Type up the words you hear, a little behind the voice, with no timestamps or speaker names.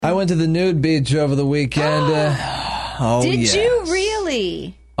I went to the Nude beach over the weekend. Did you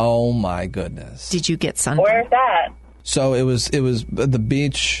really? Oh, my goodness. Did you get sunburned? Where's that? So it was the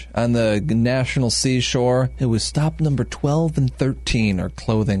beach on the National Seashore. It was stop number 12 and 13 are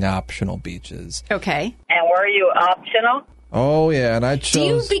clothing optional beaches. Okay. And were you optional? Oh, yeah, and I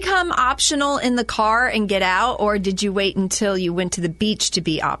chose... Do you become optional in the car and get out, or did you wait until you went to the beach to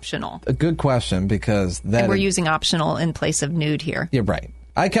be optional? A good question, because And we're using optional in place of nude here. You're right.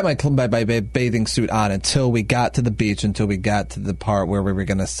 I kept my bathing suit on until we got to the beach, until we got to the part where we were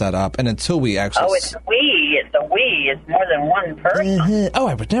going to set up, and until we actually... Oh, it's we. It's a we. It's more than one person. Oh,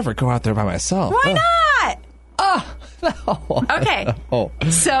 I would never go out there by myself. Why not? Oh, no. Okay. Oh.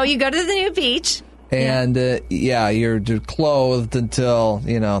 So you go to the nude beach. And, you're clothed until,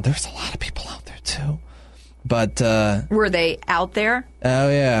 there's a lot of people out there, too. But, were they out there? Oh,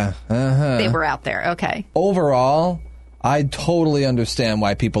 yeah. Uh-huh. They were out there. Okay. Overall, I totally understand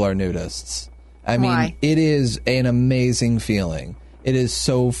why people are nudists. I mean, Why? It is an amazing feeling. It is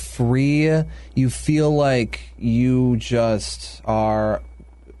so free. You feel like you just are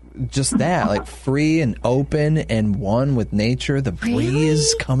just that, like free and open and one with nature. The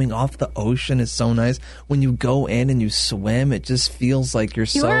breeze coming off the ocean is so nice. When you go in and you swim, it just feels like you're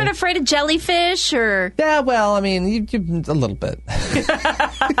You weren't afraid of jellyfish or... Yeah, well, I mean, you a little bit.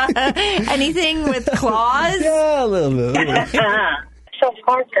 Anything with claws? Yeah, a little bit. So,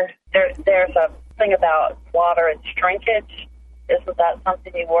 Parker, there's a thing about water and shrinkage. Isn't that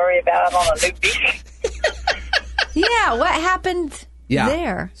something you worry about on a new beach? Yeah, what happened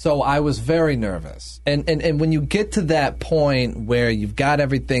there? So I was very nervous. And when you get to that point where you've got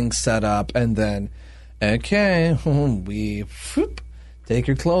everything set up and then, okay, we take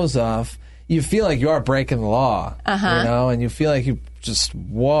your clothes off, you feel like you are breaking the law, and you feel like you just,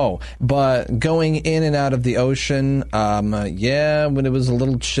 whoa. But going in and out of the ocean, when it was a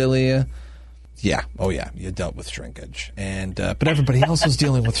little chilly, you dealt with shrinkage. And but everybody else was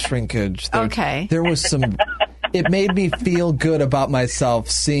dealing with shrinkage. There was some... It made me feel good about myself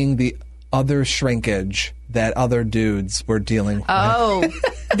seeing the other shrinkage that other dudes were dealing with. Oh,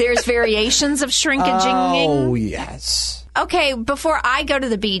 there's variations of shrinkaging. Oh, yes. Okay, before I go to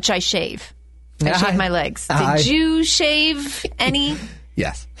the beach, I shave. I shave my legs. Did you shave any?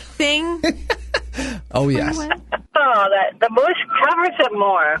 Yes. Thing? Oh, yes. Oh, the bush covers it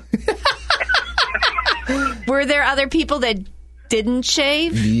more. Were there other people that didn't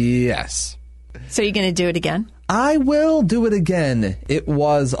shave? Yes. So you're going to do it again? I will do it again. It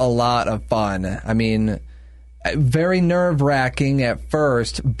was a lot of fun. I mean, very nerve-wracking at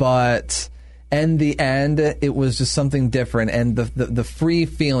first, but in the end, it was just something different. And the free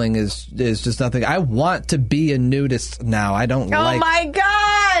feeling is just nothing. I want to be a nudist now. I don't like... Oh, my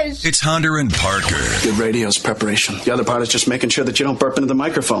gosh! It's Hunter and Parker. Good radio's preparation. The other part is just making sure that you don't burp into the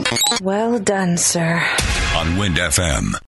microphone. Well done, sir. On Wind FM.